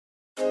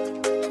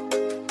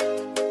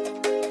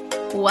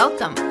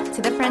Welcome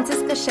to the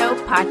Francisca Show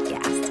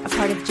podcast, a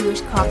part of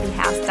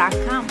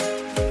JewishCoffeehouse.com.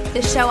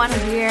 The show on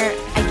where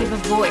I give a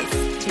voice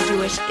to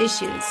Jewish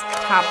issues,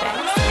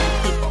 topics,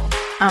 and people.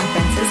 I'm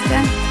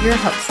Francisca, your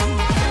host.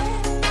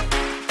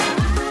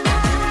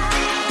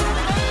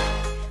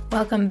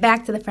 Welcome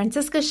back to the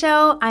Francisca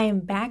Show. I am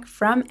back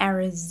from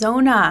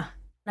Arizona.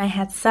 I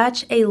had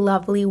such a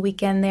lovely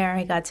weekend there.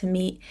 I got to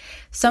meet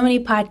so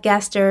many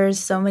podcasters,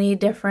 so many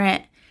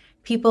different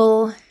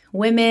people,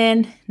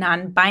 women,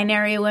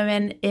 non-binary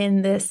women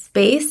in this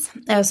space.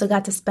 I also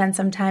got to spend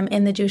some time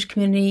in the Jewish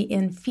community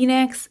in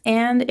Phoenix,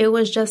 and it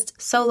was just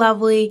so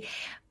lovely.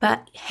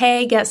 But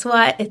hey, guess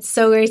what? It's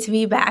so great to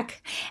be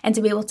back and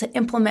to be able to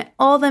implement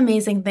all the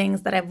amazing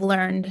things that I've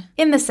learned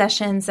in the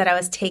sessions that I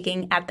was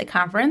taking at the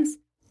conference.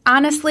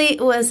 Honestly,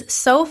 it was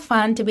so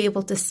fun to be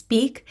able to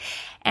speak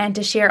and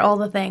to share all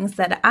the things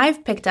that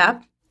I've picked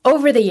up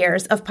over the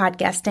years of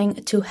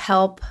podcasting to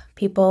help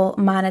people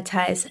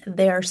monetize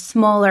their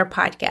smaller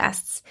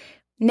podcasts.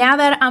 Now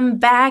that I'm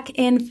back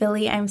in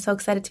Philly, I'm so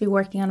excited to be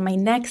working on my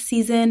next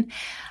season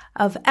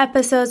of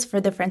episodes for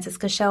the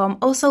Francisca Show. I'm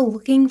also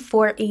looking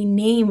for a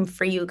name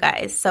for you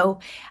guys. So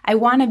I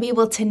want to be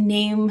able to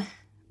name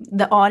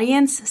the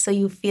audience so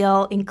you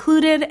feel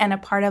included and a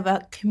part of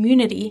a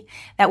community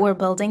that we're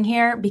building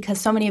here, because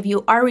so many of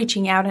you are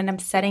reaching out, and I'm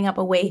setting up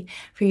a way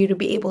for you to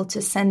be able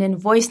to send in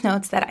voice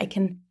notes that I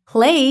can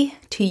play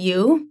to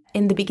you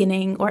in the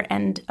beginning or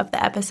end of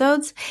the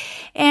episodes.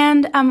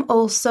 And I'm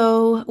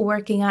also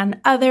working on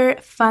other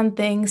fun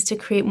things to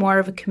create more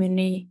of a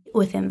community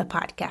within the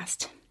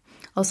podcast.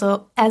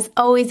 Also, as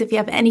always, if you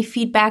have any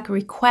feedback,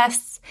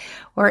 requests,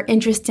 or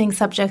interesting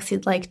subjects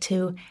you'd like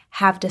to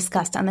have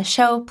discussed on the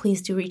show,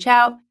 please do reach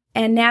out.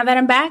 And now that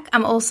I'm back,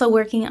 I'm also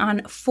working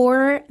on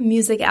 4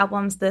 music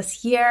albums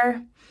this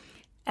year,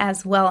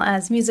 as well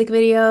as music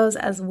videos,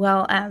 as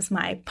well as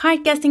my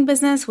podcasting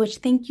business, which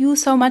thank you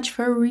so much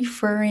for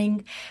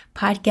referring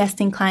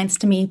podcasting clients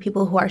to me,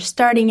 people who are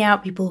starting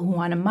out, people who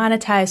want to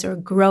monetize or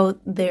grow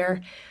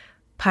their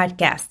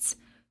podcasts.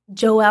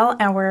 Joelle,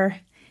 our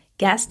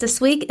guest this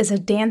week, is a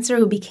dancer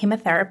who became a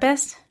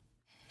therapist.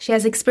 She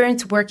has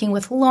experience working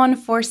with law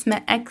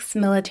enforcement,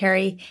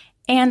 ex-military,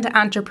 and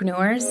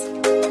entrepreneurs.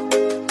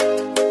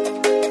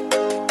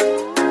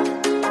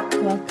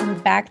 Welcome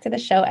back to the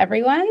show,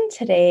 everyone.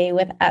 Today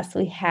with us,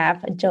 we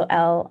have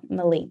Joelle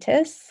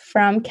Maletis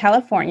from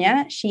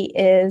California. She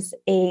is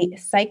a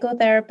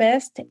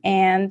psychotherapist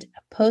and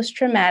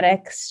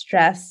post-traumatic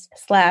stress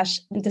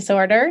 /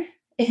 disorder,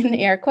 in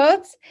air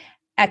quotes,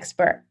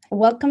 expert.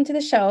 Welcome to the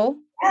show.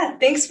 Yeah,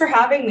 thanks for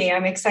having me.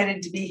 I'm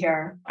excited to be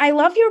here. I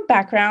love your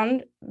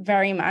background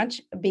very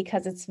much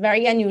because it's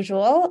very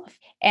unusual.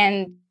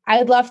 And I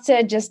would love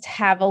to just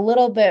have a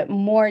little bit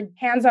more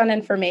hands-on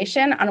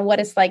information on what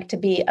it's like to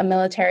be a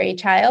military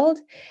child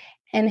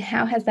and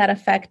how has that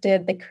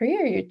affected the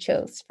career you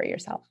chose for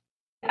yourself.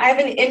 I have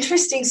an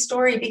interesting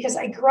story because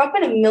I grew up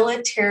in a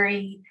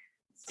military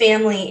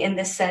family in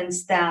the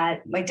sense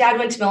that my dad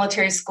went to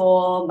military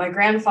school. My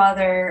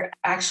grandfather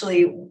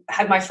actually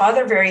had my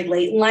father very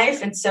late in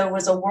life, and so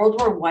was a World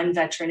War I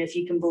veteran, if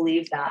you can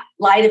believe that.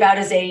 Lied about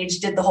his age,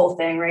 did the whole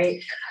thing,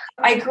 right?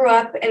 I grew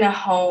up in a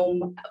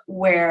home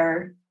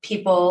where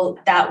people,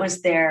 that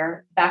was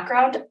their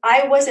background.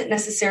 I wasn't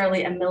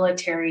necessarily a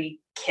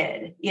military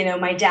kid. You know,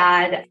 my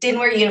dad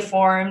didn't wear a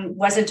uniform,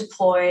 wasn't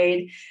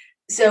deployed.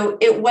 So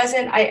it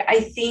wasn't,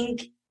 I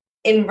think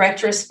in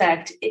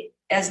retrospect,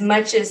 as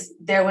much as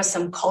there was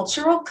some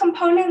cultural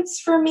components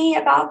for me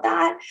about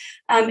that,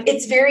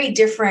 it's very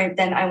different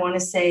than, I want to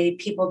say,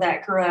 people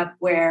that grew up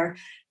where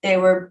they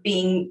were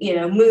being,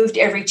 moved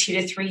every 2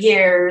 to 3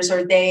 years,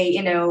 or they,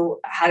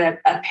 had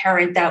a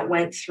parent that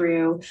went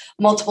through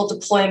multiple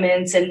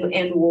deployments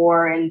and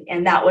war.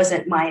 And that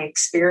wasn't my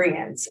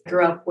experience. I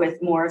grew up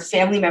with more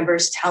family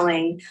members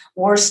telling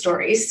war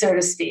stories, so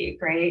to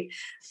speak, right?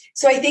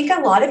 So I think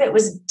a lot of it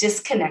was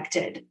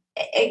disconnected.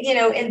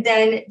 And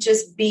then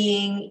just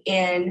being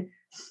in,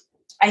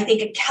 I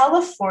think, a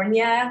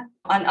California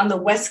on the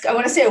West, I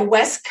want to say a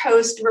West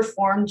Coast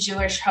Reformed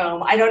Jewish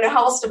home. I don't know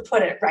how else to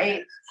put it,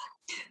 right?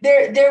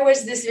 There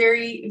was this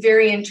very,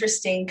 very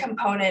interesting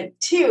component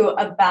too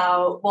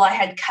about, I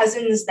had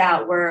cousins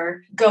that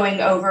were going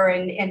over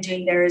and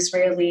doing their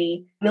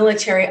Israeli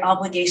military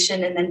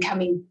obligation and then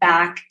coming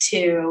back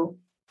to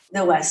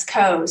the West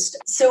Coast.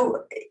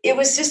 So it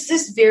was just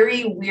this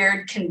very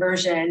weird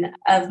conversion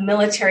of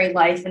military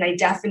life. And I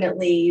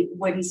definitely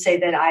wouldn't say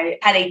that I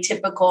had a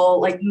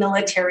typical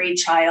military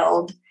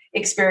child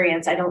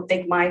experience. I don't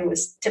think mine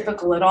was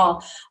typical at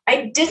all.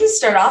 I didn't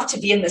start off to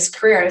be in this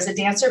career. I was a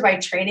dancer by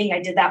training.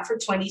 I did that for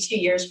 22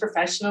 years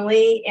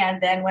professionally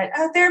and then went,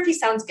 therapy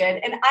sounds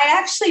good. And I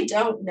actually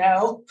don't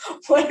know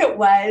what it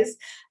was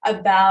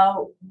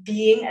about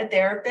being a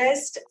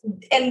therapist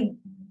and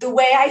the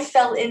way I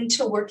fell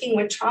into working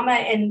with trauma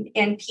and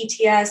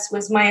PTS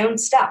was my own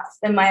stuff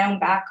and my own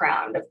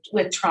background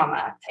with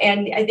trauma.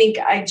 And I think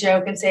I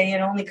joke and say,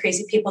 only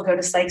crazy people go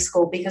to psych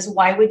school, because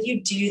why would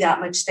you do that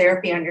much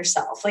therapy on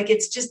yourself? Like,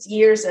 it's just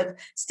years of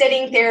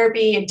studying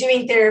therapy and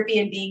doing therapy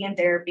and being in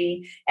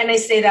therapy. And I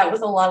say that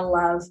with a lot of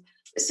love.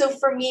 So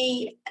for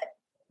me,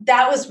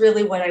 that was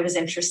really what I was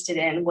interested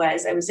in.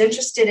 I was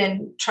interested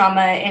in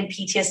trauma and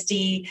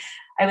PTSD.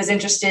 I was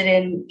interested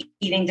in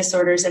eating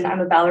disorders, and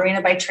I'm a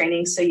ballerina by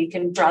training, so you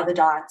can draw the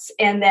dots.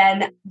 And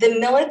then the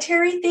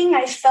military thing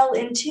I fell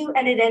into,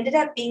 and it ended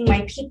up being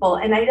my people.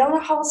 And I don't know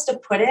how else to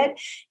put it.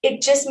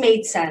 It just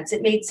made sense.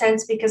 It made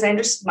sense because I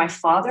understood my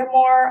father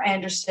more. I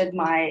understood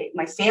my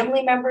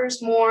family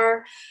members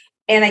more,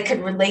 and I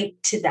could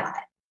relate to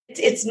that.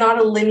 It's not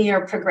a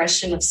linear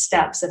progression of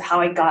steps of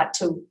how I got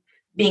to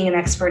being an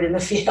expert in the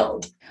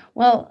field.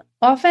 Well,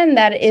 often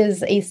that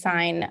is a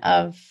sign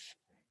of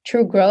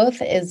true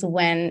growth, is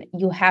when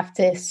you have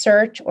to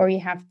search or you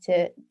have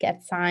to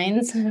get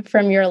signs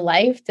from your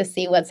life to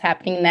see what's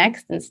happening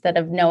next, instead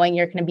of knowing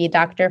you're going to be a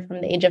doctor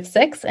from the age of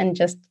 6 and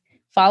just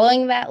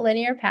following that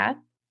linear path.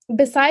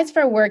 Besides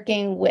for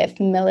working with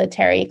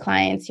military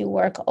clients, you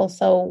work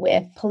also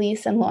with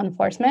police and law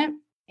enforcement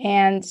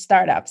and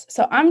startups.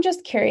 So I'm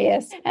just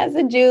curious, as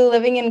a Jew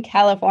living in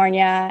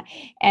California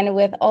and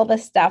with all the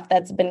stuff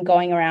that's been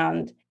going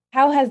around,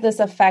 how has this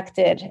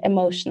affected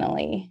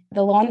emotionally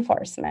the law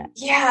enforcement?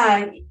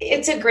 Yeah,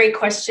 it's a great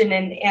question.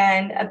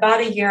 And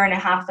about a year and a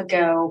half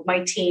ago, my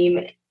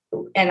team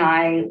and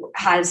I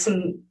had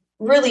some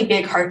really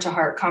big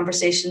heart-to-heart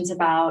conversations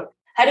about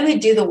how do we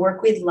do the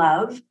work we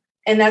love?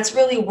 And that's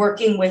really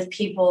working with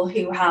people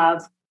who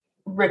have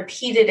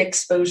repeated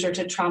exposure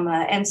to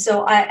trauma. And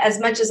so as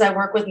much as I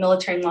work with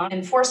military and law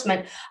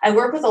enforcement, I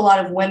work with a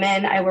lot of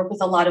women. I work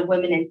with a lot of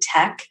women in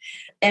tech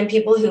and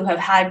people who have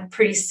had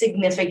pretty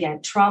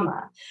significant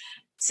trauma.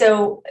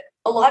 So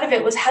a lot of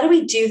it was, how do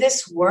we do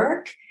this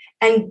work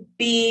and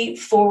be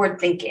forward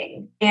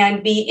thinking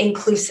and be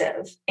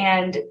inclusive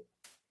and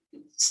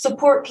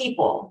support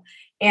people?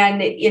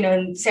 And,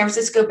 in San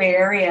Francisco Bay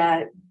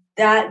Area,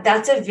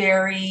 that's a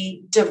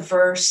very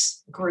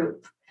diverse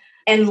group,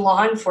 and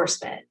law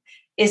enforcement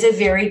is a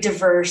very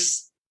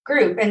diverse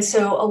group. And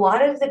so a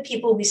lot of the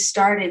people we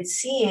started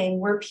seeing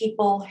were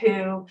people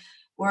who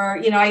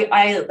were,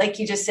 I like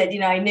you just said,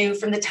 I knew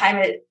from the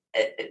time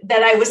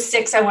that I was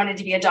 6, I wanted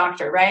to be a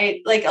doctor,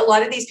 right? Like, a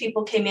lot of these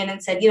people came in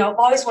and said, I've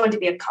always wanted to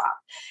be a cop.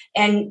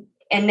 And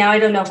now I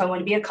don't know if I want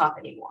to be a cop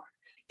anymore,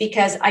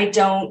 because I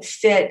don't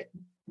fit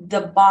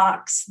the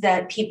box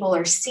that people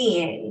are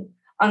seeing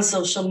on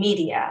social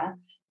media.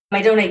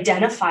 I don't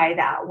identify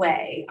that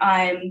way.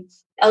 I'm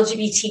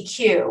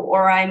LGBTQ,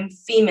 or I'm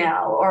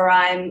female, or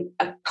I'm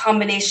a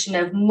combination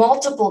of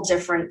multiple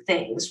different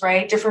things,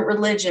 right? Different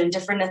religion,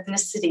 different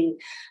ethnicity.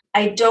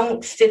 I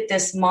don't fit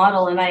this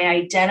model, and I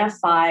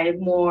identify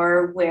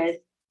more with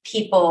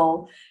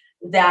people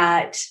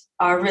that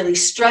are really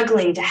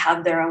struggling to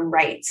have their own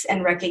rights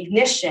and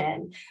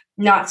recognition,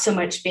 not so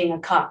much being a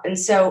cop. And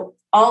so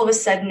all of a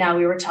sudden now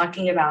we were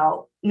talking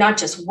about not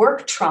just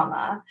work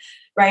trauma,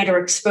 right, or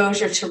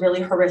exposure to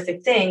really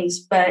horrific things,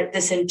 but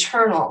this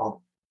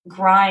internal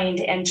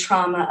grind and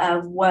trauma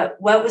of what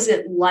was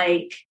it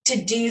like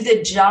to do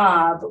the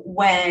job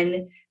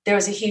when there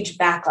was a huge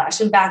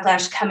backlash, and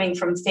backlash coming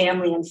from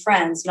family and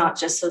friends, not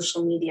just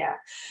social media.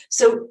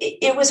 So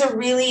it was a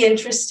really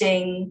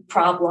interesting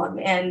problem.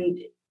 And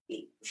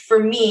for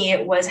me,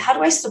 it was, how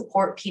do I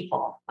support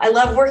people? I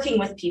love working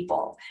with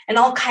people and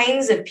all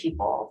kinds of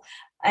people.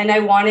 And I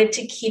wanted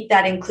to keep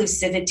that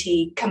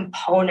inclusivity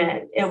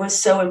component. It was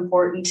so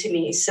important to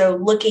me. So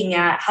looking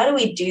at, how do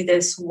we do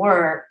this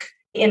work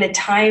in a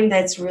time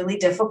that's really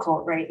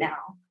difficult right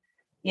now,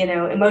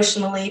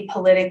 emotionally,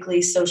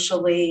 politically,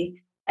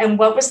 socially, and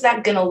what was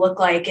that going to look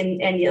like? And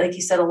like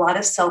you said, a lot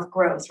of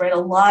self-growth, right? A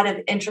lot of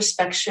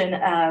introspection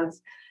of,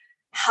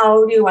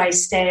 how do I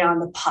stay on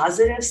the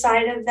positive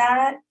side of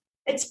that?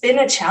 It's been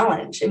a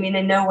challenge. I mean,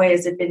 in no way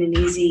has it been an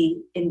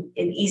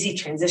easy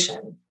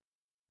transition.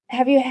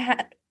 Have you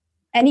had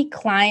any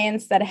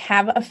clients that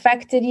have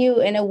affected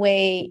you in a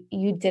way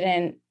you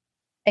didn't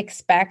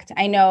expect?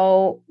 I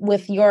know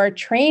with your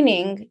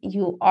training,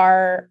 you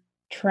are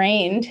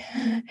trained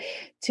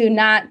to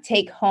not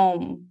take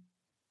home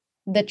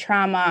the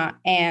trauma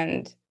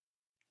and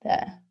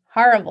the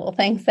horrible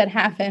things that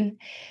happen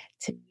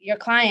to your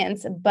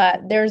clients,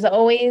 but there's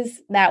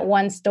always that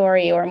one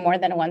story, or more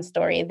than one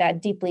story,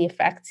 that deeply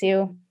affects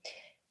you.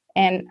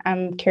 And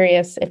I'm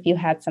curious if you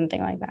had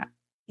something like that.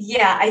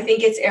 Yeah, I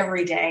think it's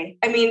every day.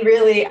 I mean,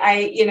 really,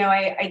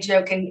 I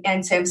joke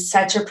and say I'm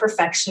such a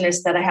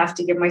perfectionist that I have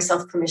to give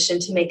myself permission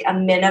to make a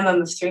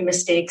minimum of 3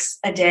 mistakes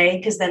a day,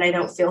 because then I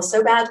don't feel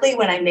so badly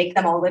when I make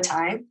them all the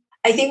time.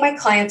 I think my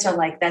clients are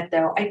like that,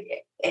 though.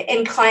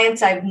 And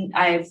clients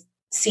I've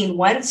seen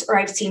once, or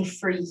I've seen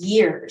for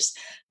years,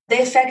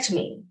 they affect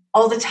me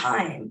all the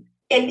time.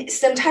 And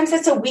sometimes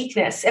that's a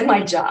weakness in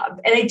my job.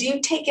 And I do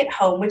take it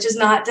home, which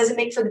doesn't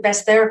make for the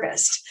best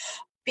therapist,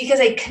 because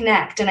I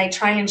connect and I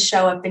try and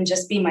show up and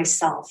just be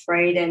myself,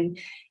 right? And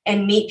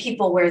and meet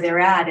people where they're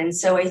at. And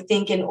so I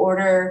think in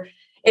order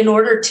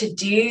to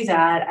do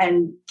that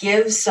and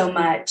give so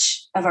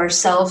much of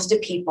ourselves to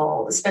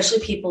people, especially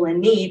people in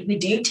need, we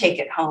do take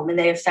it home and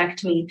they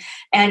affect me.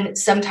 And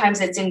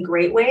sometimes it's in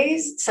great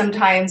ways.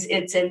 Sometimes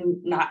it's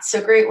in not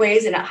so great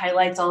ways. And it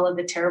highlights all of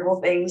the terrible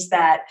things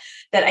that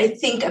I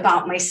think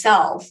about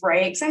myself,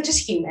 right? Because I'm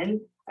just human.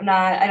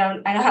 I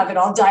don't have it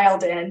all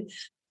dialed in.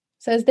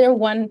 So is there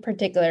one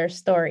particular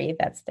story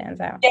that stands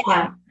out?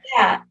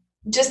 Yeah.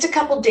 Just a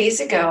couple of days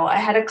ago, I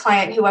had a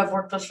client who I've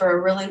worked with for a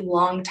really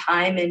long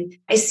time, and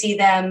I see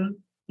them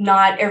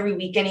not every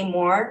week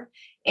anymore.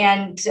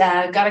 And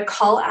got a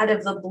call out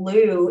of the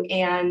blue,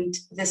 and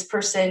this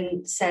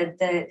person said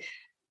that,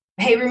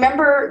 "Hey,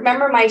 remember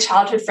my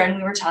childhood friend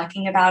we were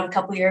talking about a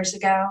couple years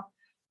ago?"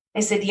 I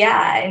said,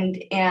 "Yeah,"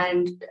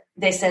 and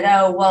they said,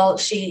 "Oh, well,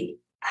 she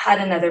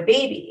had another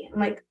baby." I'm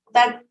like,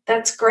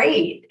 "That's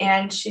great."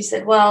 And she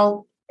said,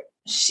 "Well,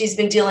 she's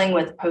been dealing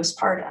with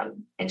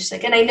postpartum." And she's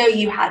like, "And I know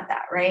you had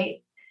that,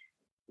 right?"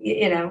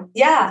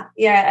 Yeah,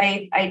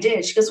 I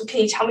did. She goes, "Well,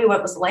 can you tell me what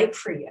it was like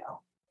for you?"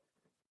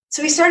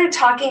 So we started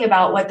talking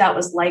about what that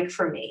was like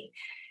for me.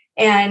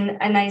 And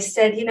I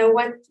said,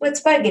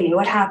 what's bugging you?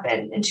 What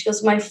happened? And she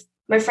goes, my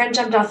friend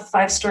jumped off a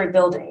 5-story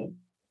building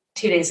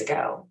 2 days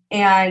ago.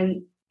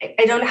 And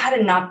I don't know how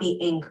to not be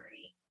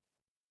angry.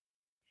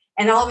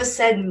 And all of a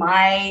sudden,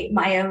 my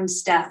own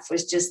stuff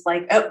was just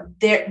like, oh,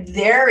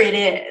 there it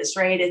is,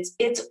 right?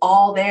 It's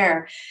all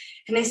there.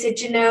 And I said,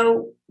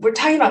 we're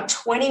talking about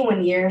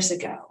 21 years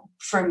ago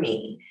for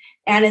me.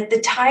 And at the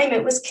time,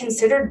 it was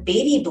considered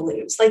baby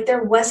blues. Like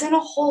there wasn't a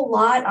whole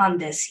lot on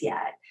this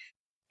yet.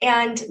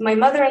 And my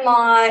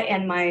mother-in-law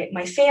and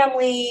my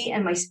family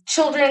and my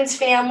children's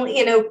family,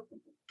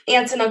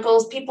 aunts and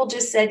uncles, people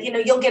just said,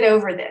 you'll get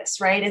over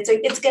this, right?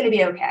 It's going to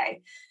be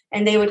okay.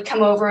 And they would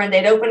come over and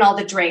they'd open all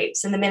the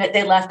drapes. And the minute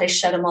they left, I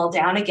shut them all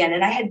down again.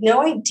 And I had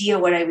no idea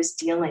what I was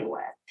dealing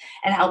with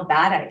and how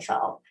bad I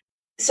felt.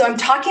 So I'm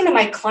talking to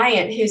my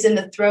client who's in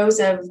the throes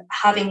of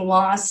having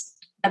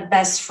lost a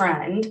best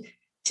friend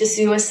to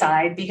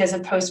suicide because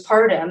of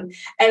postpartum.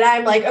 And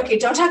I'm like, okay,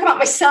 don't talk about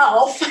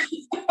myself,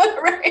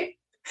 right?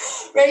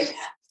 Right.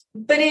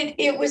 But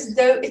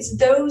it's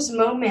those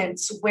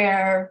moments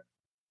where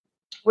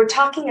we're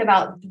talking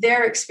about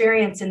their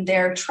experience and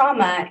their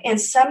trauma.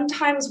 And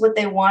sometimes what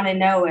they want to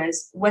know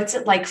is, what's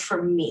it like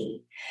for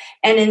me?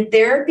 And in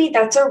therapy,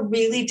 that's a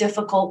really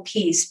difficult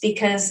piece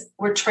because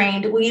we're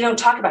trained, well, you don't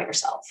talk about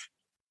yourself.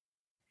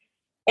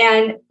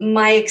 And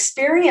my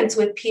experience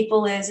with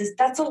people is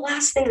that's the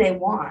last thing they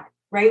want,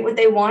 right? What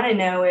they want to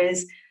know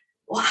is,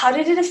 well, how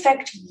did it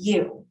affect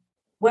you?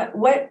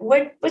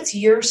 What's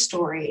your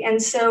story?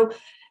 And so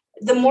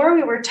the more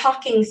we were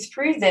talking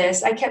through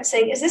this, I kept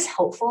saying, is this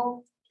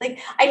helpful? Like,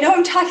 I know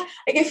I'm talking,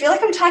 like, I feel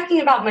like I'm talking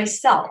about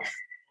myself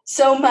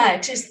so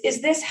much.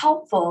 Is this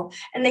helpful?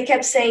 And they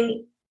kept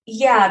saying,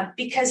 yeah,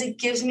 because it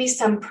gives me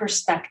some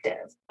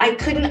perspective. I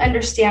couldn't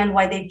understand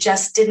why they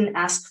just didn't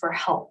ask for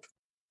help.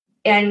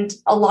 And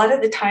a lot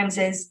of the times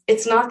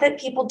it's not that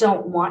people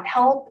don't want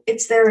help.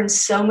 It's they're in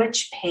so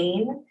much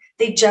pain.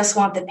 They just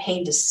want the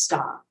pain to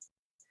stop.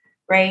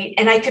 Right.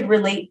 And I could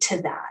relate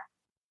to that.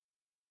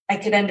 I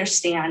could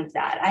understand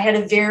that. I had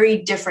a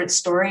very different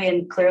story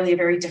and clearly a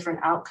very different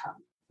outcome.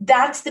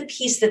 That's the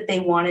piece that they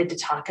wanted to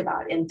talk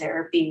about in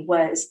therapy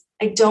was,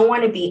 I don't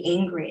want to be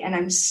angry. And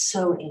I'm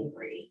so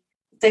angry.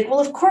 It's like, well,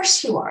 of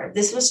course you are.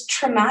 This was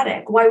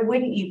traumatic. Why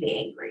wouldn't you be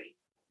angry?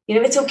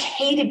 It's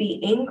okay to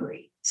be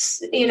angry.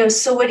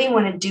 So what do you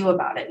want to do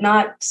about it?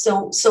 Not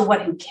so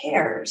what, who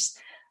cares?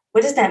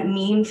 What does that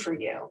mean for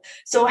you?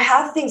 So I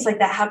have things like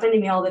that happen to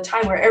me all the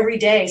time where every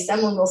day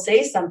someone will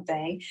say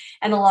something.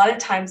 And a lot of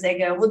times they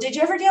go, well, did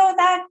you ever deal with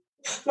that?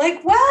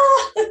 Like,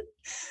 well,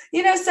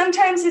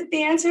 sometimes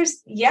the answer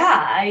is,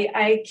 yeah,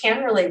 I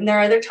can relate. And there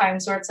are other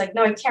times where it's like,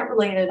 no, I can't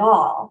relate at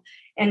all.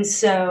 And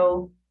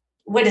so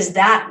what does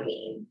that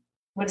mean?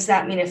 What does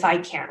that mean if I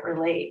can't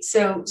relate?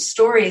 So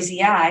stories,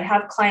 yeah, I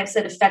have clients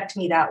that affect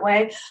me that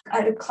way.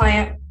 I had a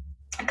client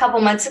a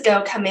couple months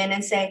ago come in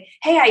and say,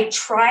 hey, I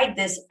tried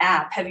this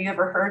app. Have you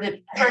ever heard of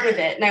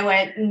it? And I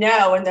went,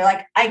 no. And they're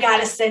like, I got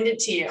to send it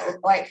to you.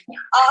 Like,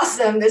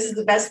 awesome. This is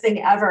the best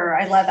thing ever.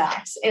 I love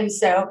apps. And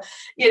so,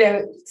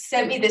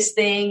 sent me this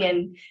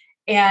thing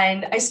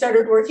and I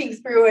started working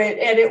through it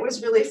and it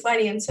was really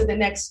funny. And so the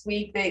next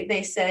week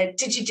they said,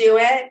 did you do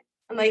it?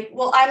 I'm like,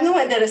 well, I'm the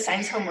one that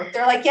assigns homework.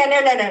 They're like, yeah,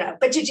 no.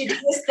 But did you do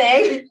this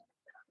thing?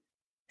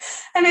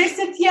 And I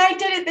said, yeah, I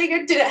did it. They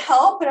go, did it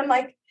help? And I'm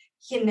like,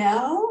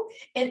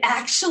 it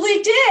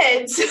actually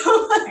did.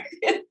 So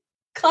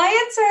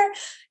clients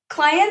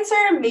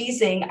are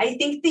amazing. I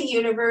think the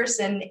universe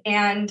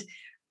and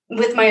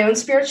with my own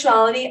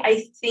spirituality,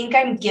 I think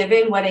I'm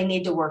given what I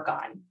need to work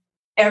on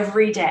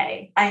every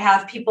day. I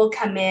have people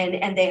come in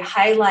and they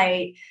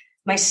highlight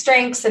my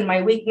strengths and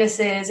my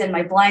weaknesses and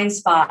my blind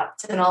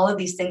spots and all of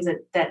these things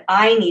that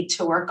I need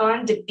to work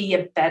on to be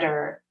a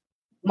better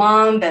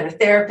mom, better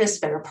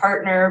therapist, better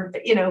partner,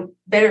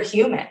 better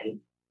human.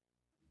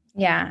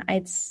 Yeah,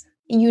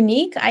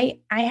 unique. I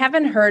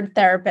haven't heard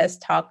therapists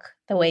talk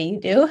the way you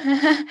do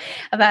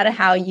about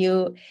how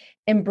you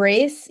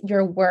embrace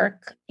your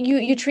work.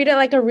 You treat it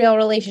like a real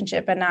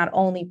relationship and not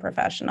only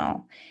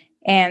professional.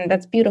 And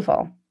that's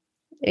beautiful.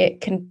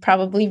 It can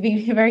probably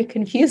be very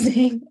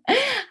confusing.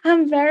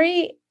 I'm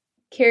very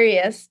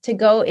curious to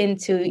go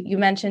into, you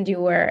mentioned you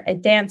were a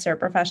dancer,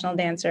 professional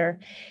dancer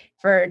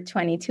for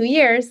 22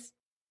 years.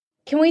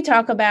 Can we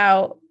talk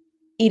about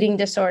eating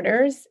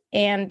disorders?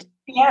 And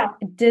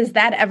does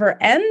that ever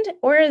end,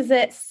 or is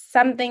it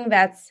something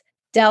that's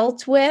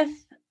dealt with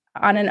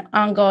on an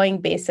ongoing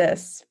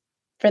basis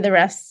for the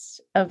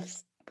rest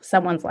of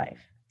someone's life?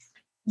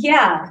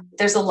 Yeah,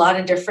 there's a lot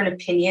of different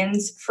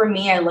opinions. For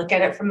me, I look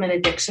at it from an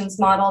addictions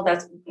model.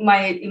 That's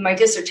my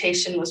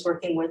dissertation was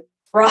working with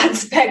broad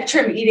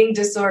spectrum eating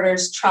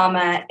disorders,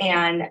 trauma,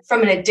 and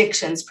from an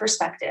addictions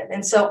perspective.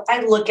 And so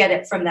I look at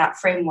it from that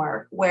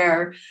framework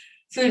where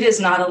food is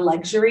not a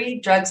luxury,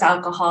 drugs,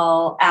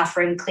 alcohol,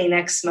 Afrin,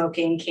 Kleenex,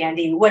 smoking,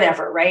 candy,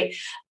 whatever, right?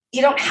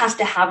 You don't have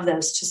to have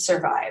those to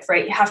survive,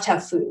 right? You have to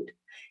have food.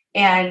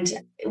 And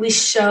we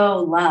show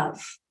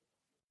love,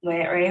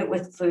 right,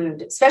 with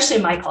food, especially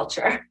in my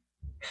culture.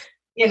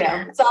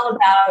 It's all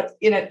about,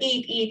 eat,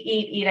 eat,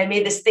 eat, eat. I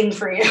made this thing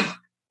for you.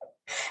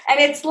 And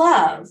it's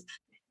love.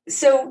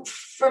 So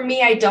for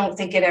me, I don't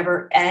think it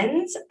ever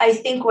ends. I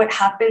think what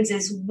happens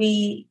is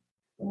we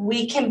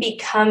can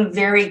become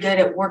very good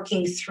at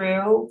working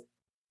through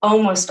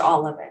almost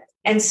all of it.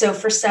 And so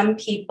for some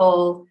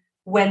people,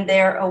 when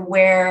they're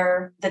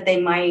aware that they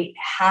might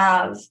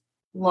have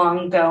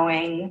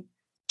long-going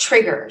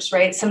triggers,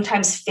 right?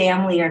 Sometimes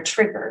family are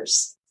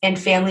triggers and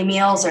family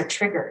meals are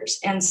triggers.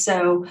 And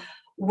so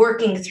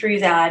working through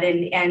that,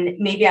 and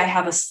maybe I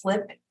have a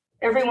slip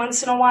every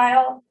once in a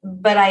while,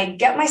 but I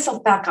get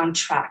myself back on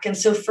track. And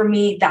so for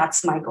me,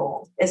 that's my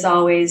goal, is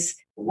always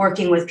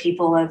working with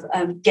people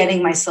of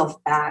getting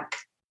myself back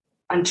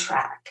on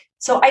track.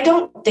 So I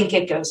don't think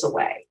it goes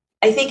away.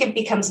 I think it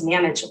becomes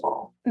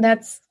manageable.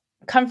 That's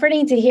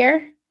comforting to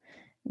hear,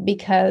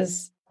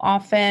 because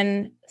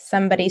often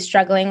somebody's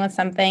struggling with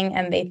something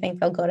and they think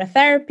they'll go to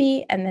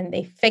therapy and then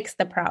they fix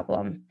the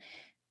problem.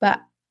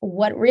 But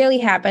what really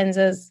happens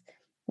is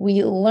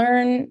we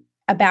learn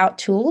about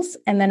tools,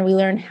 and then we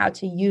learn how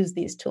to use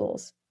these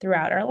tools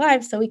throughout our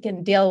lives so we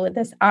can deal with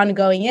this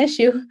ongoing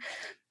issue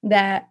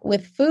that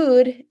with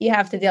food, you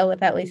have to deal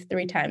with at least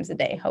 3 times a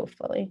day,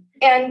 hopefully.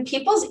 And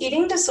people's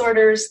eating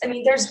disorders,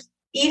 there's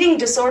eating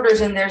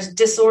disorders and there's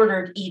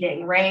disordered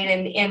eating, right?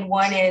 And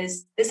one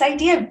is this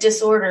idea of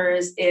disorder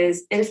is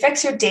it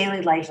affects your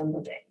daily life and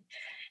living.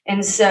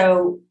 And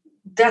so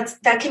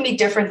that can be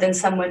different than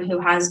someone who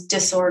has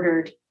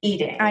disordered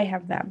eating. I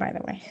have that, by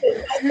the way.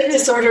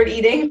 Disordered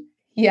eating?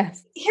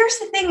 Yes. Here's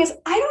the thing is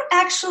I don't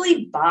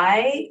actually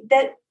buy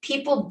that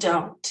people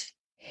don't.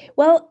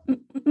 Well,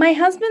 my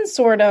husband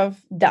sort of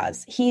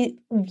does. He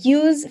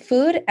views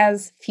food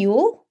as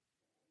fuel.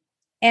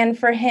 And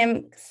for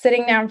him,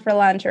 sitting down for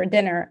lunch or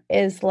dinner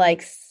is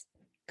like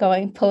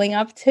pulling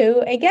up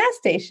to a gas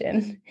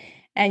station,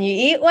 and you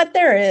eat what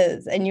there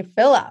is and you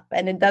fill up,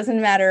 and it doesn't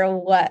matter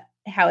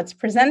how it's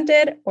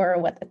presented or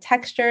what the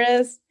texture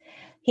is.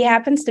 He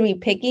happens to be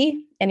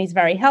picky and he's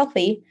very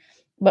healthy,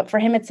 but for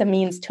him, it's a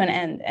means to an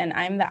end. And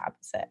I'm the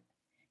opposite.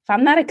 If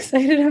I'm not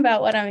excited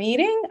about what I'm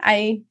eating,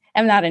 I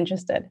am not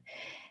interested.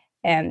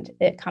 And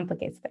it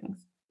complicates things.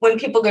 When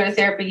people go to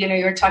therapy,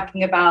 you were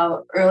talking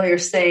about earlier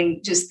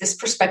saying just this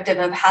perspective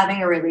of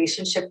having a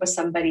relationship with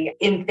somebody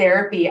in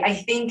therapy. I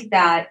think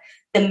that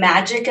the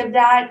magic of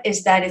that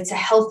is that it's a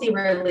healthy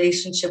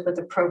relationship with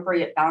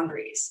appropriate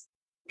boundaries.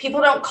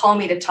 People don't call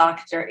me to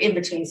talk in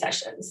between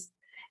sessions.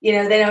 They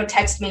don't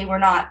text me. We're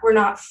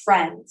not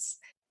friends.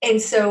 And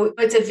so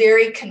it's a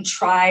very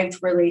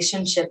contrived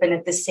relationship. And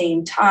at the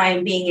same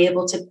time, being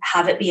able to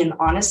have it be an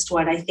honest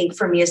one, I think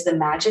for me is the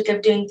magic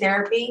of doing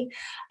therapy.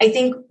 I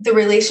think the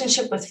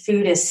relationship with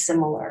food is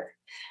similar,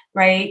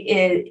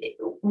 right?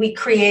 We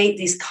create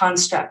these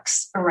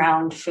constructs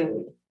around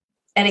food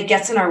and it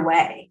gets in our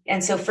way.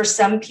 And so for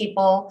some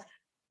people,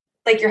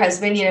 like your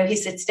husband, he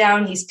sits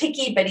down, he's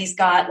picky, but he's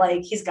got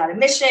a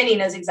mission. He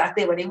knows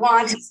exactly what he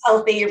wants. He's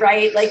healthy,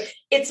 right? Like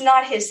it's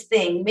not his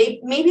thing.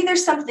 Maybe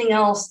there's something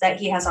else that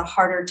he has a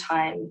harder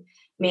time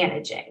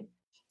managing.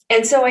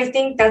 And so I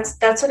think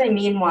that's what I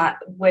mean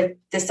with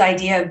this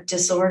idea of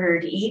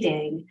disordered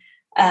eating,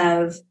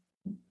 of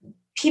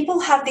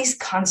people have these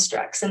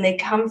constructs and they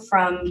come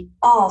from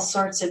all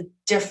sorts of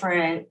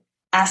different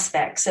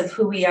aspects of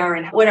who we are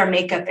and what our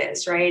makeup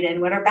is, right? And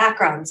what our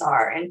backgrounds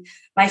are. And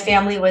my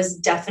family was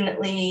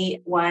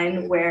definitely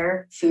one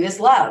where food is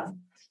love.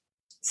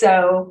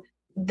 So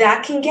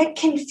that can get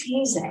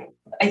confusing.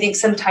 I think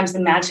sometimes the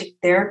magic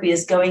therapy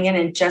is going in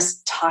and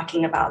just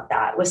talking about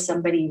that with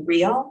somebody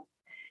real,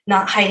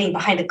 not hiding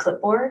behind a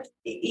clipboard,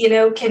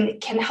 can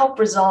help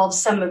resolve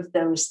some of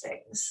those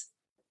things.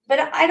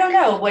 But I don't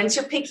know, once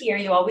you're picky, are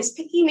you always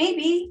picky?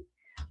 Maybe.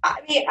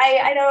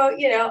 I don't,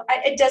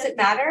 it doesn't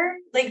matter.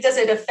 Like, does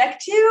it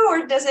affect you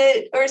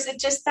or is it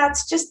just,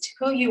 that's just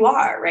who you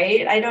are,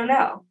 right? I don't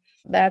know.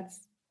 That's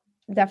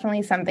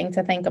definitely something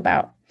to think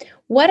about.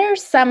 What are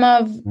some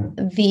of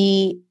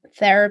the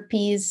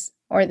therapies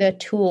or the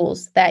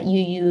tools that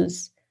you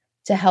use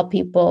to help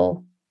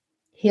people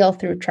heal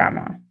through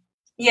trauma?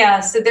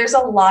 Yeah, so there's a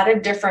lot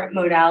of different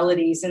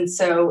modalities. And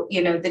so,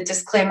 the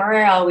disclaimer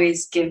I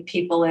always give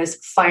people is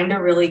find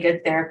a really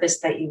good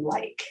therapist that you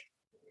like,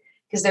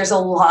 because there's a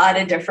lot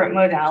of different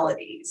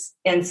modalities.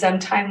 And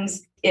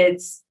sometimes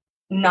it's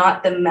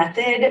not the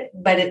method,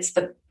 but it's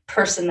the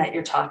person that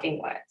you're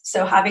talking with.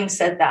 So having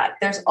said that,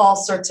 there's all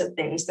sorts of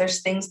things.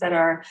 There's things that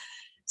are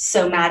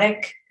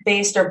somatic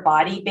based or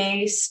body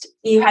based.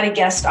 You had a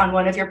guest on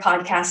one of your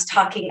podcasts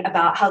talking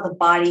about how the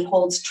body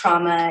holds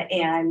trauma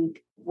and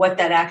what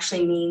that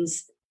actually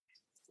means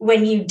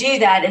when you do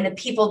that, and the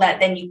people that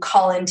then you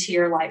call into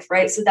your life,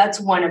 right? So that's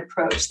one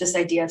approach, this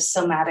idea of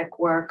somatic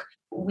work.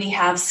 We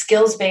have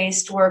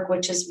skills-based work,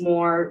 which is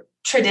more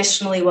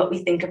traditionally what we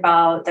think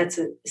about. That's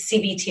a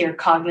CBT, or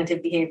cognitive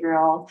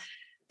behavioral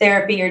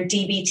therapy, or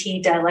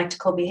DBT,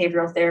 dialectical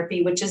behavioral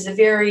therapy, which is a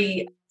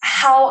very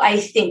how I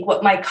think,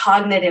 what my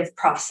cognitive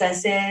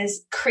process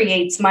is,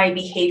 creates my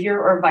behavior,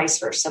 or vice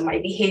versa. My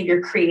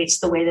behavior creates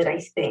the way that I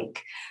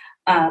think.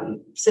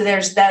 So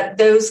there's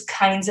those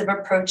kinds of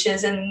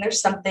approaches. And there's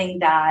something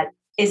that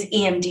is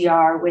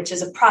EMDR, which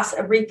is a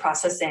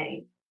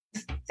reprocessing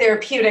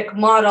therapeutic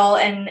model.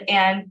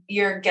 And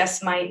your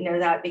guests might know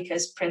that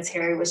because Prince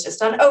Harry was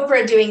just on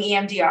Oprah doing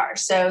EMDR.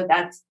 So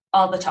that's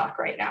all the talk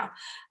right now.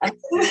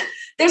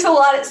 There's a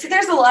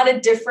lot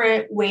of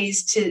different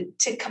ways to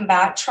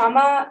combat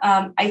trauma.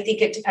 I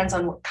think it depends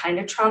on what kind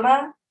of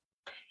trauma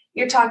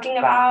you're talking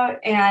about.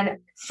 And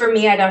for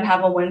me, I don't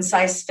have a one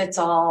size fits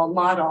all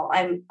model.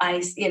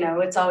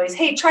 It's always,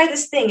 hey, try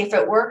this thing. If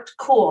it worked,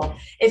 cool.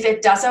 If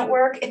it doesn't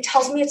work, it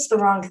tells me it's the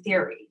wrong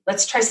theory.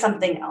 Let's try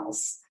something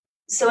else.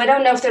 So I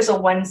don't know if there's a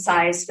one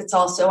size fits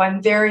all. So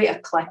I'm very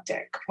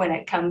eclectic when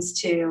it comes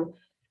to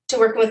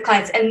working with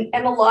clients. And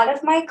a lot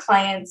of my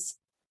clients,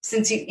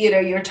 since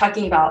you're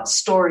talking about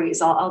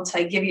stories, I'll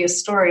give you a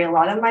story. A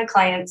lot of my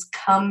clients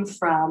come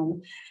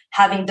from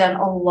having done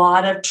a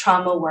lot of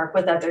trauma work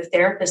with other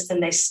therapists,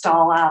 and they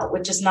stall out,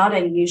 which is not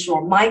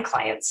unusual. My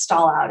clients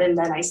stall out, and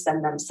then I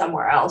send them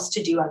somewhere else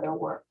to do other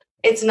work.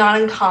 It's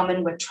not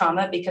uncommon with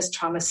trauma because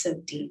trauma is so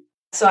deep.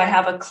 So I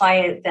have a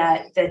client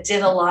that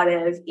did a lot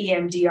of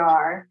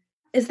EMDR.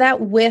 Is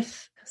that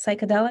with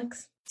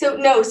psychedelics? So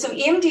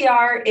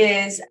EMDR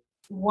is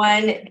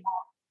one,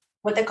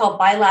 what they call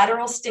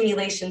bilateral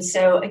stimulation.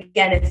 So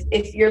again,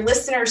 if your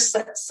listeners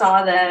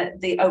saw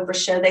the Oprah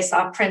show, they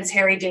saw Prince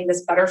Harry doing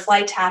this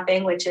butterfly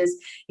tapping, which is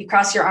you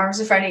cross your arms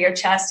in front of your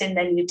chest and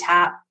then you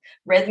tap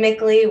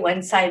rhythmically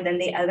one side then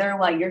the other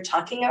while you're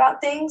talking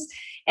about things.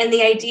 And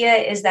the idea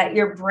is that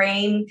your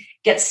brain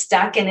gets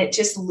stuck and it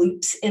just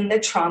loops in the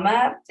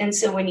trauma. And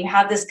so when you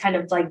have this kind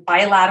of like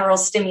bilateral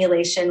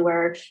stimulation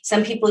where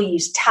some people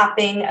use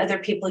tapping, other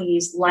people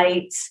use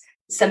lights,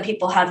 some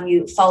people have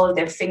you follow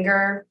their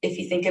finger. If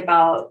you think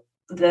about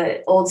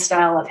the old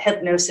style of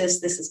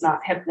hypnosis, this is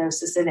not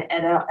hypnosis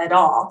at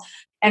all.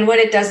 And what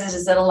it does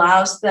is it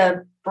allows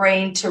the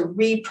brain to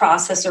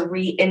reprocess or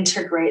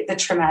reintegrate the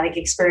traumatic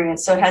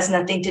experience. So it has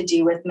nothing to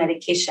do with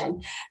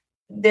medication.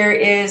 There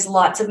is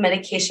lots of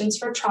medications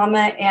for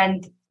trauma,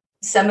 and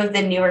some of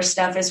the newer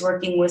stuff is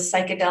working with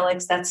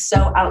psychedelics. That's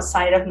so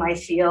outside of my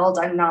field.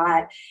 I'm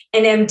not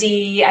an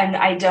MD and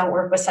I don't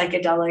work with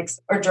psychedelics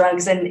or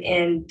drugs. And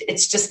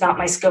it's just not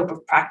my scope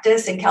of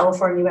practice. In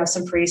California, we have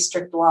some pretty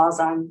strict laws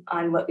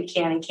on what we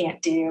can and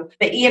can't do.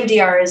 But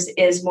EMDR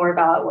is more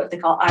about what they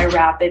call eye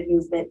rapid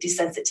movement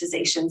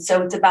desensitization.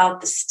 So it's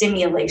about the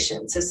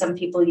stimulation. So some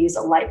people use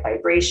a light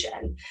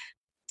vibration.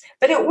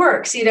 But it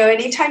works,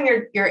 anytime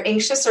you're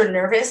anxious or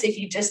nervous, if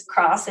you just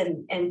cross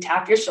and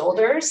tap your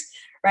shoulders,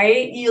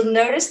 right, you'll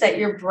notice that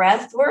your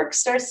breath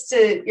starts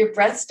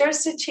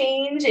to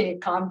change and you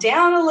calm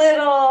down a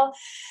little.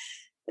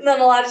 And then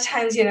a lot of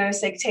times,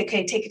 it's like, take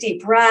a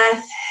deep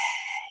breath.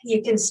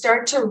 You can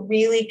start to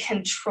really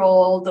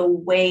control the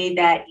way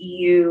that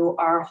you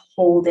are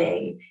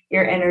holding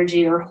your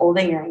energy or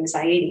holding your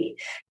anxiety.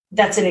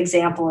 That's an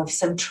example of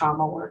some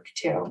trauma work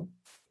too.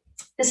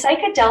 The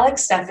psychedelic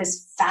stuff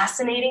is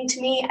fascinating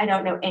to me. I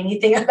don't know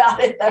anything about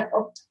it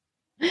though.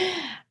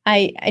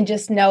 I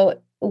just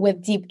know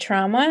with deep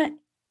trauma,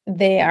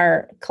 they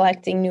are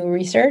collecting new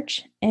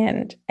research,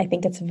 and I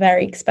think it's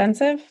very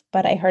expensive,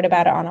 but I heard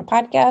about it on a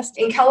podcast.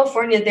 In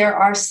California, there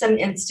are some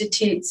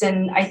institutes,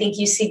 and I think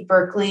UC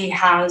Berkeley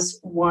has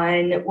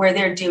one where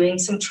they're doing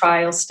some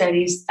trial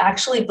studies.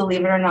 Actually,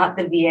 believe it or not,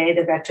 the VA,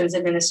 the Veterans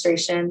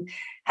Administration,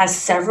 has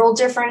several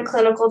different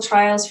clinical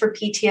trials for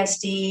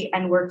PTSD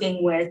and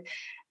working with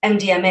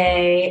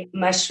MDMA,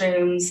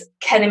 mushrooms,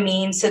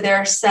 ketamine. So there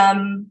are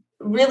some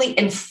really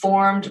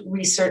informed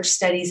research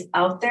studies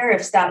out there.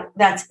 If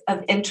that's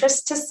of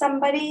interest to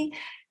somebody,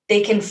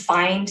 they can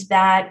find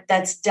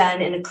that's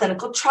done in a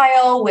clinical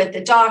trial with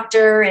a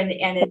doctor and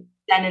it's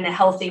done in a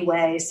healthy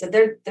way. So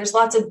there's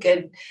lots of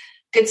good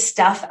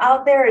stuff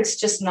out there. It's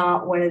just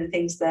not one of the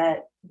things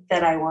that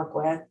I work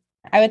with.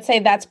 I would say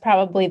that's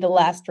probably the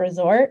last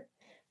resort,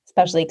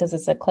 especially because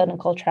it's a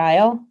clinical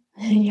trial.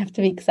 You have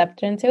to be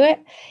accepted into it.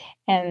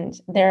 And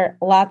there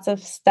are lots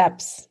of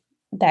steps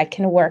that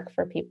can work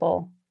for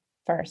people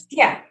first.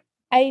 Yeah.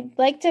 I'd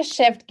like to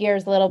shift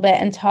gears a little bit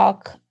and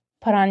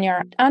put on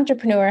your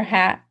entrepreneur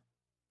hat.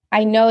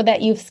 I know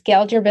that you've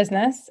scaled your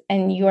business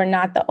and you are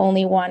not the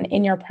only one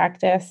in your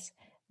practice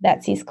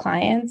that sees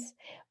clients.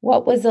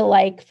 What was it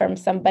like from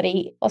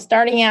somebody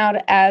starting out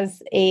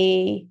as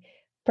a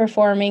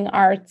performing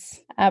arts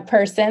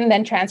person,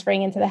 then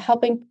transferring into the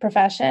helping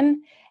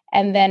profession,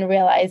 and then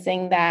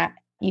realizing that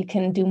you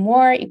can do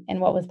more? And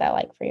what was that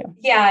like for you?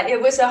 Yeah,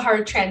 it was a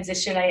hard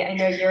transition. I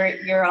know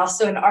you're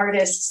also an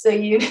artist, so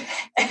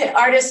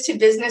artist to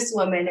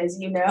businesswoman, as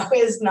you know,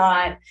 is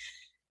not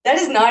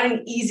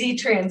an easy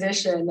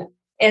transition.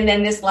 And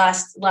then this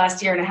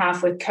last year and a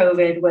half with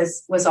COVID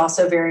was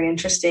also very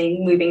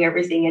interesting. Moving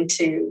everything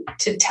to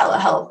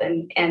telehealth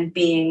and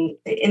being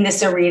in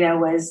this arena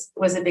was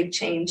a big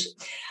change.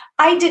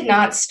 I did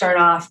not start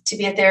off to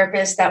be a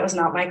therapist. That was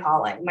not my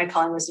calling. My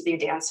calling was to be a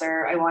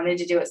dancer. I wanted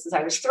to do it since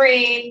I was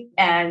 3,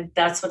 and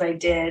that's what I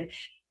did.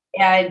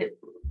 And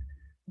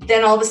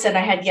then all of a sudden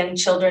I had young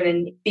children,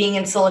 and being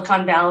in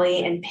Silicon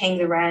Valley and paying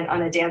the rent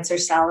on a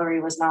dancer's salary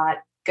was not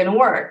going to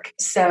work.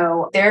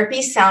 So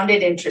therapy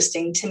sounded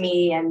interesting to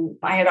me, and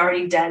I had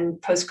already done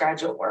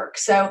postgraduate work.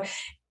 So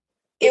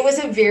it was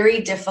a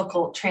very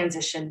difficult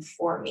transition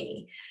for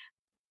me.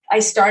 I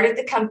started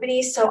the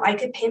company so I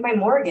could pay my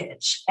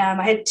mortgage.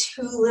 I had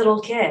 2 little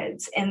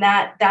kids, and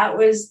that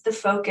was the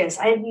focus.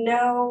 I had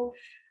no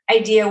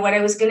idea what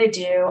I was going to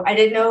do. I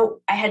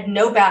had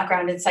no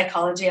background in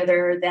psychology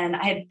other than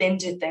I had been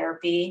to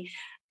therapy,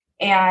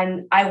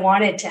 and I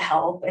wanted to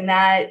help. And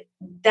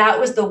that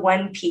was the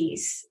one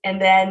piece.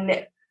 And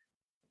then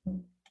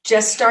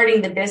just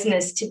starting the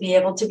business to be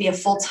able to be a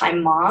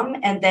full-time mom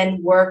and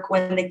then work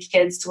when the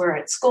kids were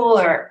at school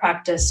or at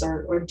practice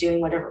or doing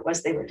whatever it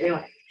was they were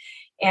doing.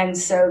 And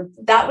so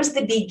that was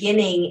the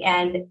beginning,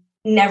 and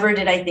never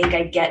did I think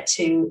I'd get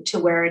to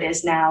where it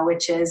is now,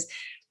 which is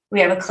we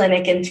have a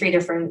clinic in 3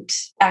 different,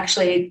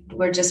 actually,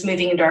 we're just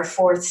moving into our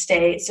 4th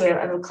state. So we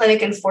have a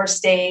clinic in 4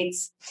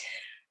 states.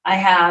 I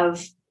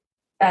have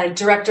a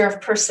director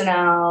of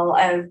personnel,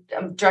 I'm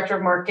director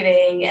of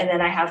marketing, and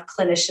then I have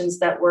clinicians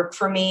that work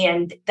for me.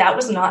 And that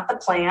was not the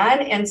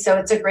plan. And so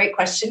it's a great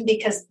question,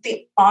 because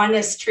the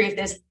honest truth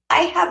is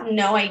I have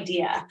no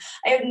idea.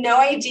 I have no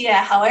idea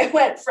how I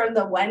went from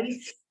the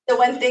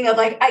one thing of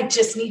like, I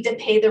just need to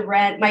pay the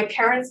rent. My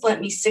parents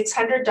lent me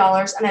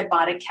 $600 and I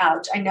bought a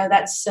couch. I know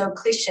that's so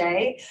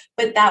cliche,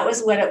 but that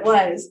was what it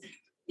was.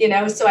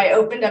 So I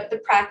opened up the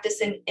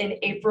practice in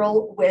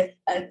April with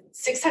a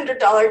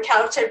 $600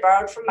 couch I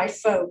borrowed from my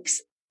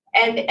folks.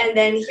 And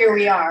then here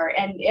we are.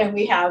 And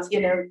we have,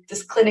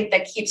 this clinic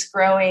that keeps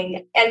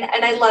growing. And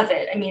I love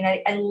it. I mean,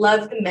 I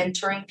love the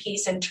mentoring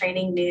piece and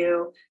training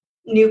new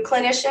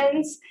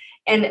clinicians.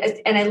 And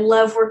I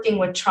love working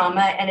with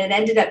trauma. And it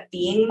ended up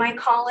being my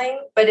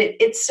calling, but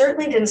it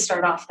certainly didn't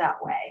start off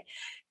that way.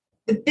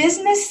 The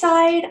business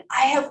side,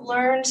 I have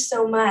learned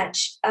so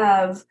much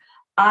of.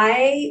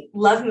 I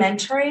love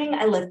mentoring.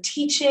 I love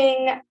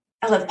teaching.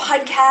 I love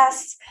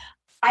podcasts.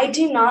 I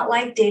do not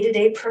like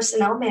day-to-day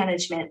personnel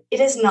management.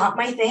 It is not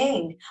my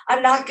thing.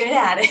 I'm not good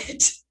at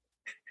it.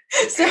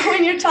 So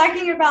when you're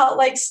talking about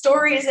like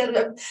stories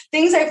and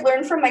things I've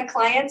learned from my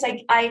clients,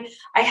 I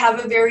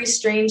have a very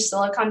strange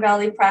Silicon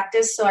Valley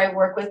practice. So I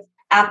work with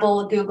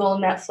Apple, Google,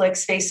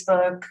 Netflix,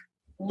 Facebook,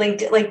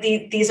 LinkedIn. Like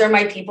these are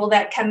my people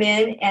that come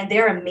in, and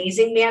they're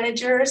amazing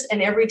managers.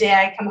 And every day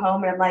I come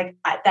home and I'm like,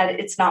 that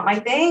it's not my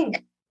thing.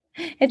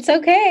 It's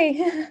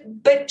okay.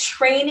 But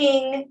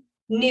training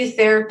new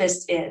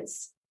therapists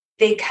is.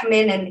 They come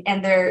in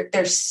and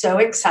they're so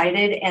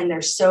excited and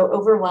they're so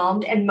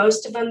overwhelmed. And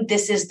most of them,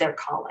 this is their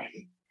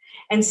calling.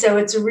 And so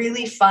it's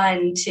really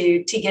fun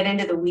to get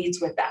into the weeds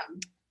with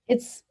them.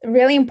 It's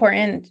really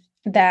important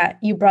that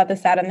you brought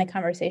this out in the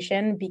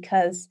conversation,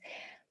 because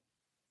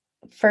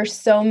for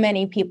so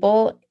many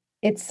people,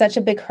 it's such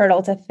a big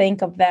hurdle to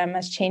think of them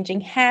as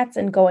changing hats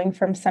and going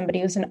from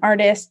somebody who's an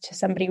artist to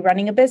somebody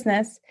running a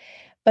business.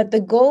 But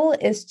the goal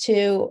is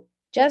to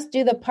just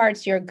do the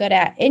parts you're good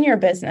at in your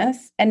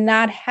business and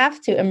not have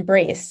to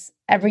embrace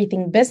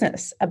everything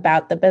business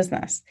about the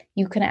business.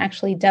 You can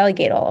actually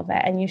delegate all of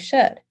that, and you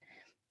should,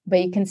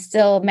 but you can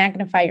still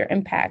magnify your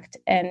impact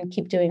and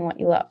keep doing what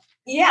you love.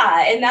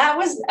 Yeah. And that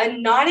was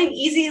not an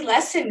easy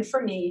lesson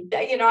for me.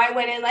 I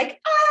went in like,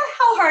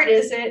 how hard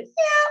is it?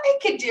 Yeah, I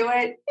could do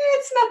it.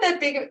 It's not that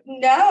big.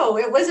 No,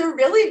 it was a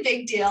really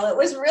big deal. It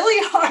was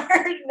really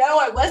hard. No,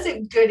 I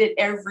wasn't good at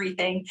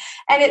everything.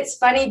 And it's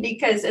funny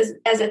because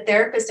as a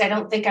therapist, I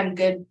don't think I'm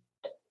good.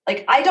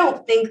 Like, I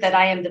don't think that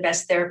I am the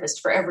best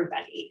therapist for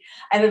everybody.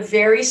 I have a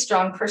very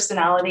strong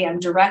personality. I'm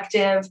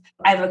directive.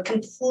 I have a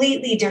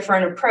completely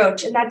different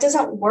approach, and that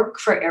doesn't work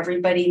for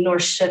everybody, nor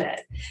should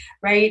it,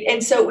 right?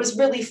 And so it was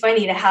really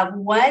funny to have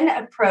one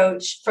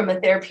approach from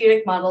a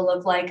therapeutic model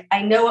of like,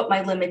 I know what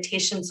my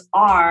limitations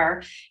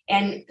are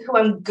and who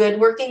I'm good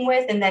working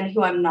with, and then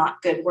who I'm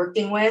not good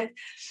working with.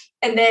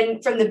 And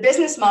then from the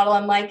business model,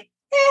 I'm like,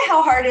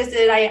 how hard is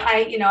it?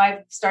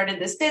 I've started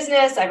this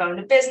business. I've owned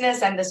a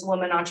business. I'm this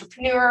woman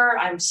entrepreneur.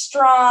 I'm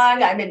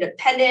strong. I'm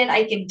independent.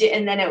 I can do,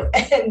 and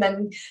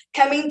then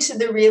coming to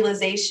the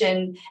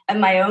realization and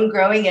my own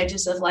growing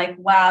edges of like,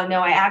 wow,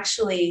 no,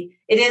 it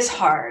is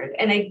hard.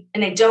 And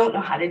I don't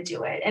know how to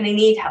do it. And I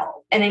need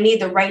help, and I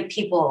need the right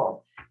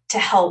people to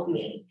help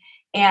me.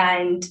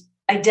 And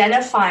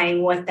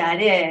identifying what that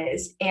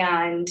is,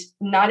 and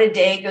not a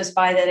day goes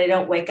by that I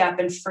don't wake up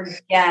and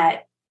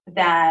forget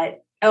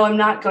that, oh, I'm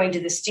not going to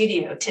the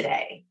studio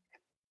today.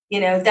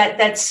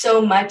 That's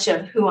so much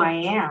of who I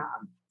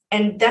am.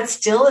 And that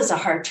still is a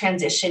hard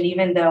transition,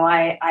 even though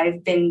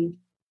I've been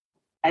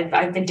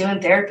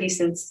doing therapy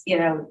since,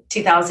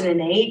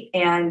 2008,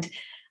 and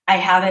I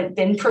haven't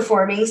been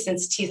performing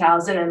since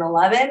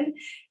 2011.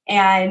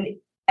 And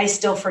I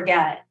still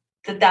forget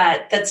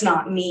that's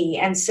not me.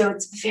 And so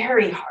it's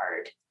very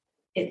hard.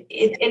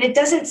 It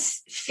doesn't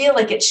feel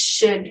like it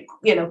should,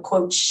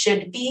 quote,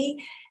 should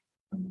be,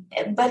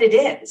 but it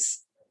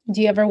is.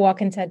 Do you ever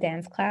walk into a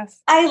dance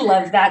class? I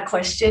love that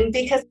question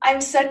because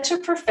I'm such a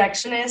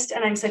perfectionist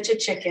and I'm such a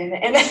chicken.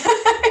 And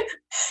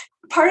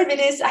part of it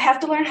is I have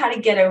to learn how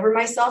to get over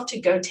myself to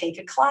go take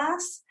a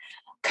class.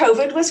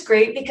 COVID was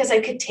great because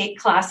I could take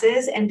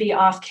classes and be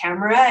off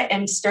camera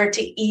and start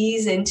to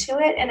ease into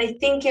it. And I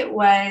think it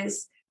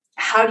was,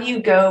 how do you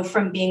go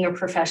from being a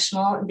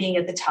professional and being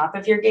at the top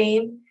of your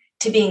game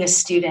to being a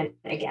student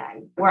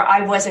again, where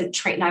I wasn't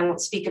trained? I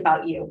won't speak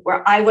about you,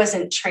 where I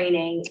wasn't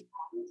training.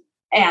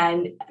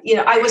 And,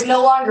 I was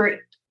no longer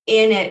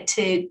in it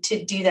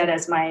to do that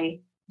as my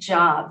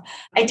job.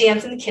 I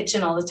dance in the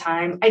kitchen all the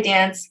time. I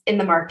dance in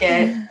the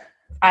market.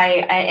 I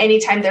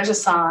anytime there's a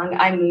song,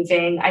 I'm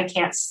moving. I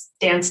can't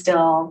stand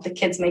still. The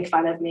kids make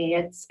fun of me.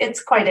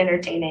 It's quite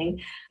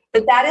entertaining,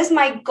 but that is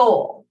my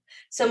goal.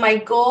 So my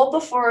goal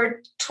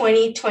before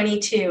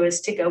 2022 is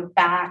to go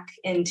back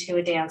into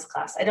a dance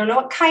class. I don't know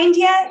what kind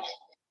yet,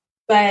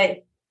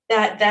 but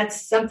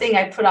that's something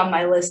I put on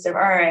my list of,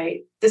 all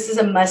right, this is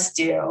a must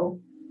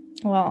do.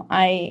 Well,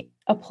 I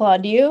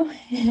applaud you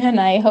and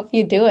I hope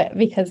you do it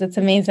because it's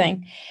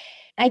amazing.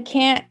 I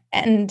can't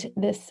end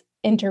this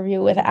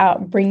interview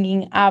without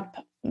bringing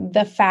up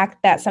the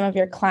fact that some of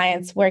your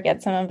clients work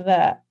at some of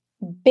the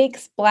big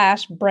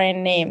splash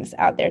brand names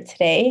out there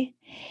today.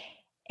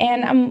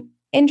 And I'm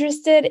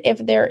interested if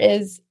there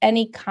is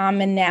any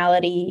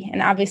commonality,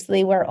 and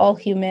obviously we're all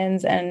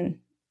humans and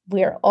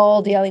we're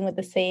all dealing with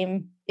the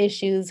same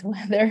issues,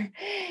 whether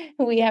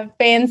we have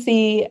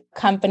fancy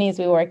companies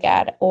we work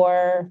at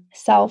or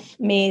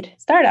self-made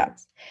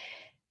startups.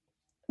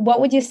 What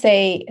would you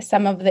say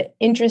some of the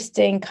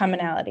interesting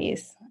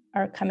commonalities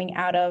are coming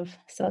out of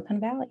Silicon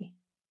Valley?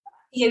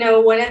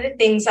 One of the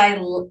things I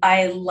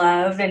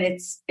love, and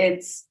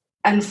it's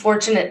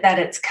unfortunate that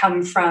it's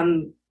come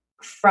from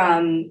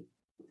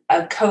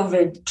a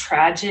COVID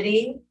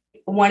tragedy.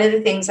 One of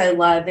the things I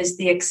love is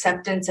the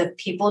acceptance of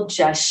people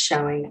just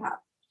showing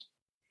up.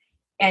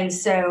 And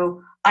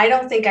so I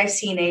don't think I've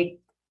seen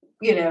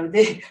from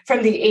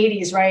the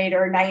 80s, right,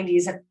 or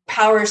 90s, a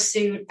power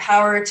suit,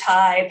 power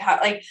tie,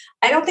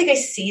 I don't think I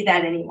see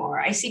that anymore.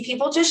 I see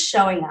people just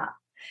showing up,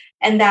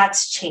 and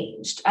that's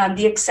changed.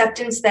 The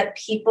acceptance that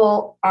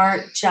people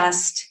aren't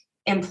just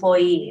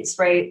employees,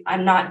 right?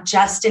 I'm not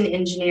just an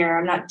engineer.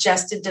 I'm not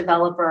just a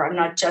developer. I'm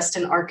not just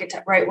an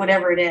architect, right?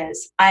 Whatever it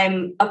is.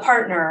 I'm a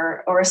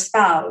partner or a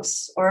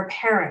spouse or a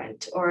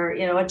parent or,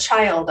 a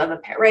child of a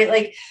parent, right?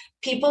 Like,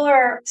 people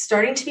are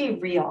starting to be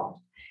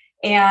real.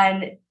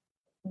 And,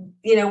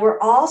 we're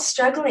all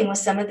struggling with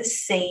some of the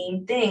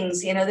same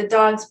things. The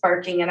dog's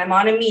barking and I'm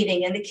on a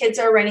meeting and the kids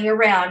are running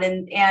around.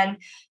 And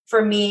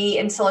for me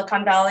in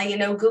Silicon Valley,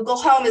 Google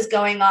Home is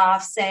going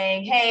off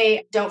saying,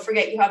 hey, don't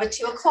forget you have a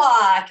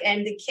 2:00.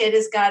 And the kid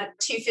has got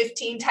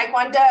 2:15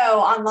 Taekwondo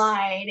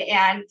online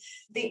and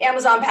the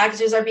Amazon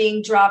packages are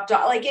being dropped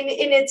off. And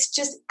it's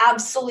just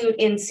absolute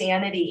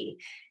insanity.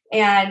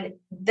 And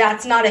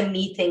that's not a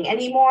me thing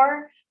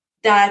anymore.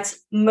 That's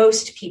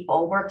most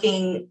people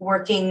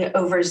working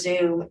over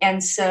Zoom.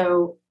 And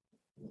so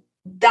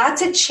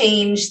that's a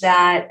change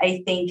that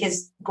I think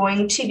is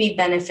going to be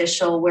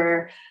beneficial,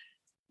 where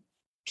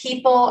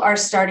people are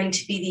starting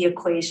to be the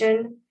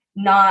equation,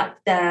 not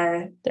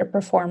their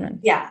performance.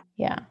 Yeah.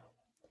 Yeah.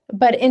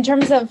 But in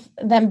terms of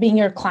them being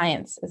your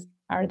clients,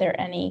 are there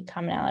any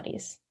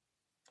commonalities?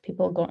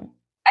 People going?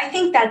 I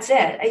think that's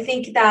it. I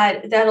think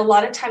that a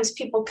lot of times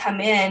people come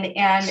in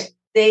and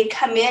they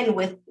come in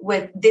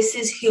with this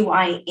is who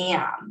I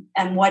am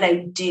and what I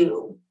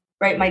do,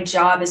 right? My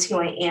job is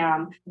who I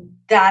am.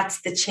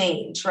 That's the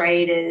change,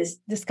 right? Is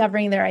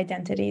discovering their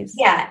identities.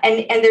 Yeah.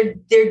 And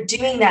they're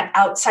doing that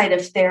outside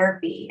of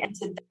therapy. And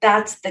so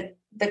that's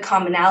the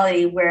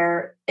commonality,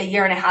 where a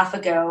year and a half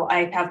ago,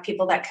 I have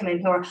people that come in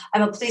who are,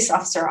 I'm a police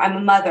officer, I'm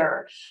a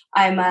mother,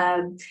 I'm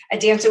a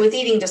dancer with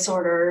eating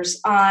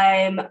disorders,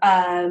 I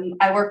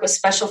work with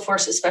special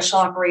forces, special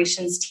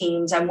operations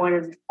teams. I'm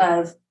one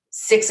of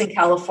 6 in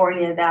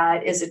California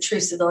that is a true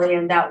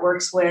civilian that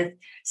works with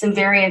some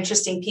very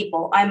interesting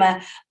people. I'm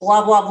a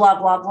blah, blah, blah,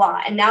 blah,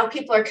 blah. And now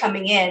people are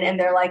coming in and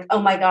they're like, oh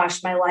my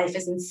gosh, my life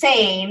is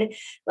insane.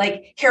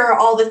 Like, here are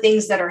all the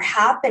things that are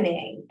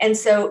happening. And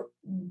so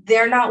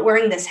they're not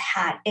wearing this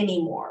hat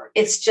anymore.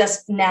 It's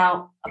just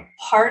now a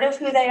part of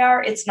who they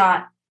are. It's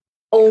not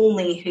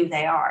only who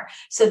they are.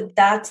 So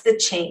that's the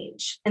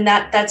change. And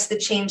that's the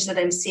change that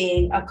I'm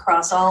seeing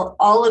across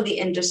all of the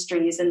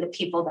industries and the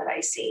people that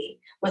I see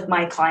with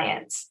my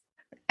clients.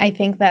 I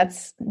think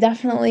that's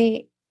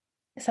definitely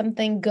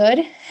something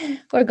good.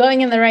 We're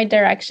going in the right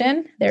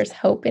direction. There's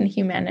hope in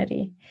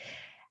humanity.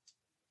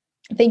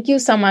 Thank you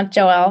so much,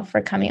 Joelle,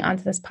 for coming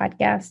onto this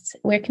podcast.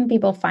 Where can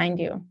people find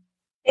you?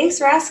 Thanks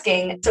for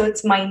asking. So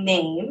it's my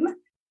name.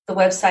 The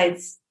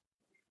website's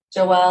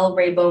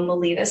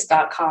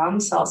joellerabowmaletis.com.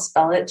 So I'll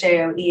spell it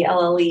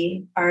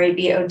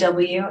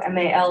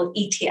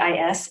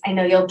JoelleRabowmaletis. I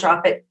know you'll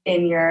drop it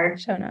in your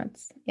show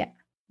notes. Yeah.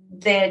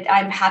 That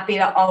I'm happy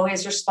to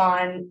always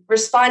respond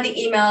to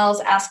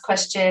emails, ask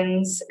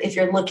questions. If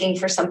you're looking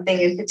for something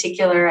in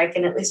particular, I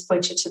can at least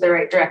point you to the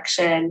right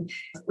direction.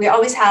 We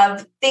always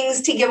have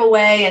things to give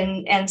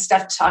away and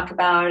stuff to talk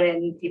about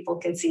and people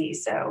can see.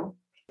 So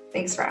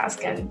thanks for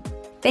asking.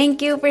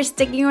 Thank you for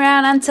sticking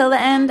around until the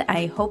end.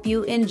 I hope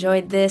you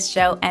enjoyed this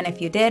show. And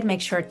if you did,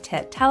 make sure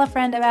to tell a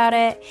friend about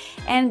it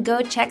and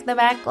go check the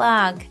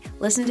backlog.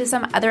 Listen to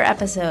some other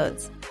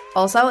episodes.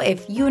 Also,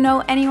 if you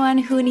know anyone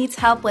who needs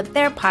help with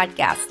their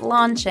podcast,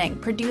 launching,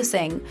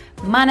 producing,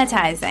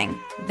 monetizing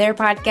their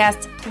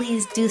podcast,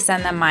 please do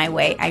send them my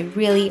way. I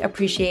really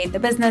appreciate the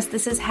business.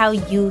 This is how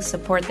you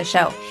support the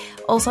show.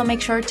 Also,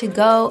 make sure to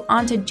go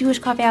onto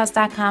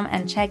jewishcoffeehouse.com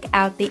and check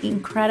out the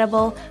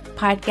incredible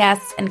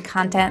podcasts and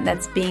content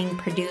that's being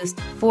produced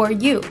for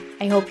you.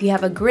 I hope you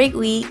have a great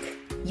week.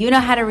 You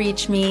know how to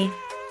reach me.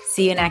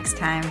 See you next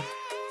time.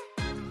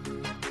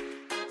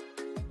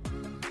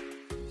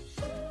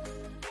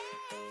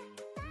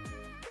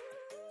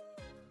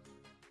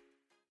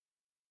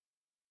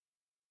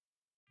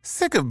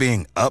 Sick of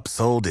being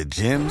upsold at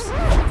gyms?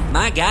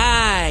 My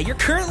guy, you're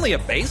currently a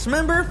base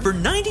member? For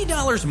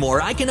 $90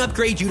 more, I can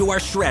upgrade you to our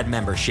Shred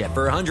membership.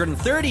 For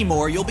 $130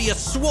 more, you'll be a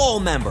Swole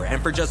member.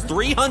 And for just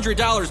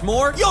 $300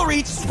 more, you'll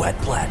reach Sweat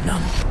Platinum.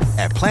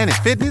 At Planet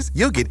Fitness,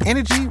 you'll get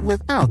energy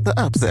without the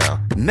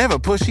upsell. Never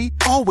pushy,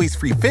 always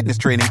free fitness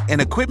training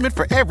and equipment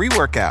for every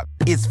workout.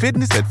 It's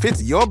fitness that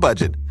fits your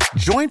budget.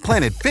 Join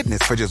Planet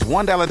Fitness for just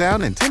 $1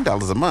 down and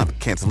 $10 a month.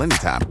 Cancel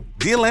anytime.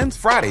 Deal ends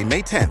Friday,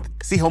 May 10th.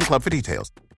 See Home Club for details.